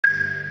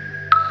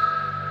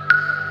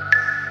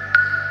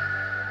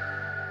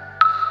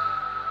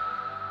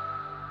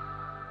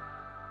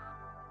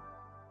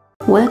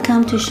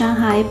Welcome to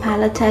Shanghai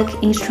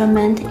Pilotech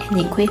Instrument and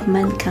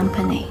Equipment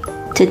Company.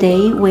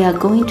 Today we are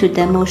going to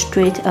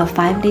demonstrate a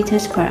 5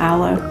 liters per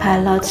hour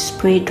pilot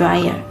spray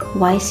dryer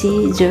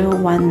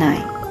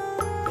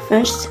YC-019.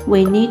 First,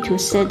 we need to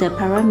set the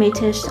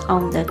parameters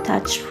on the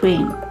touch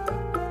screen.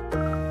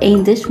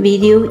 In this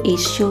video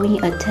is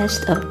showing a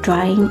test of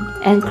drying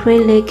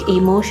acrylic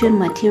emulsion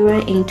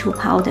material into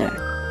powder.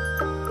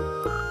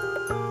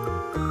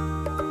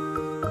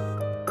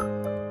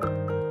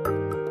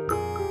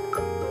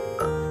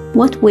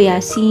 What we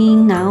are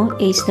seeing now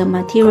is the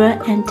material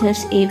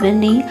enters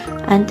evenly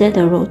under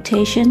the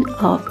rotation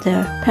of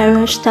the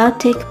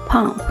peristaltic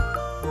pump.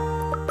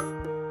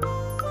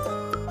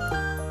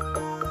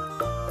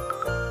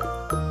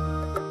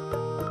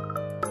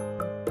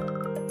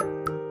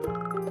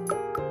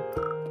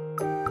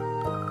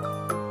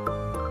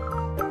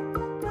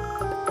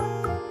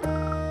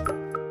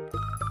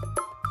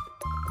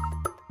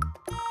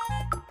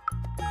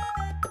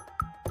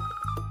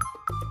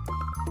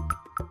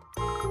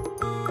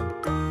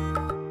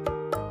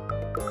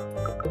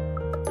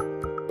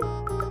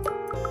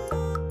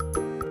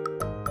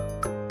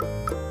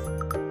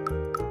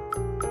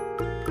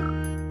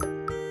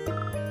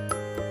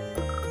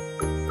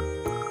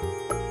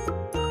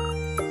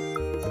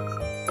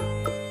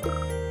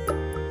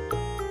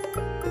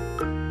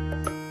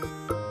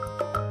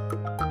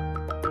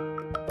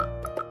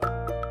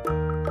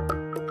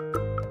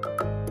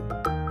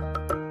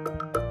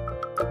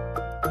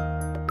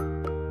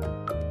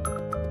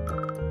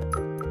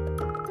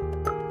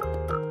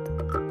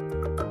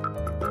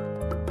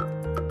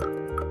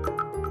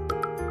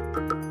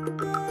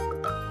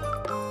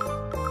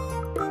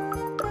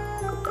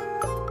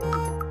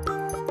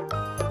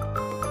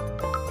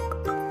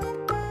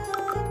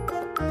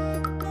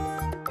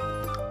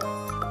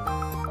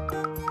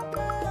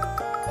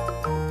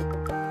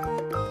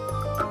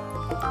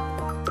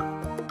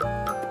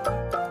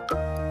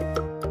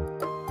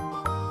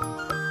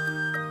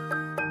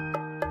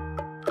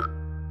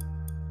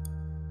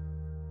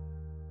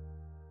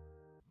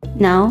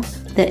 Now,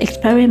 the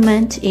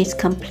experiment is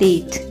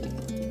complete.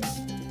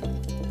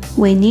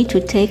 We need to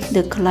take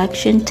the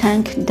collection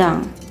tank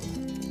down.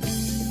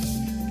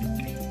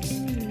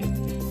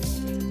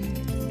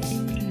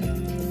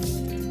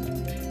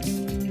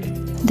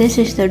 This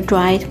is the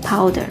dried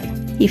powder.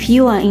 If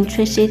you are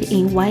interested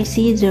in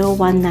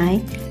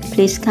YC-019,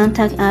 please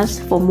contact us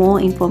for more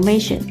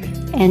information.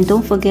 And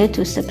don't forget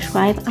to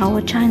subscribe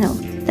our channel.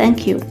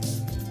 Thank you.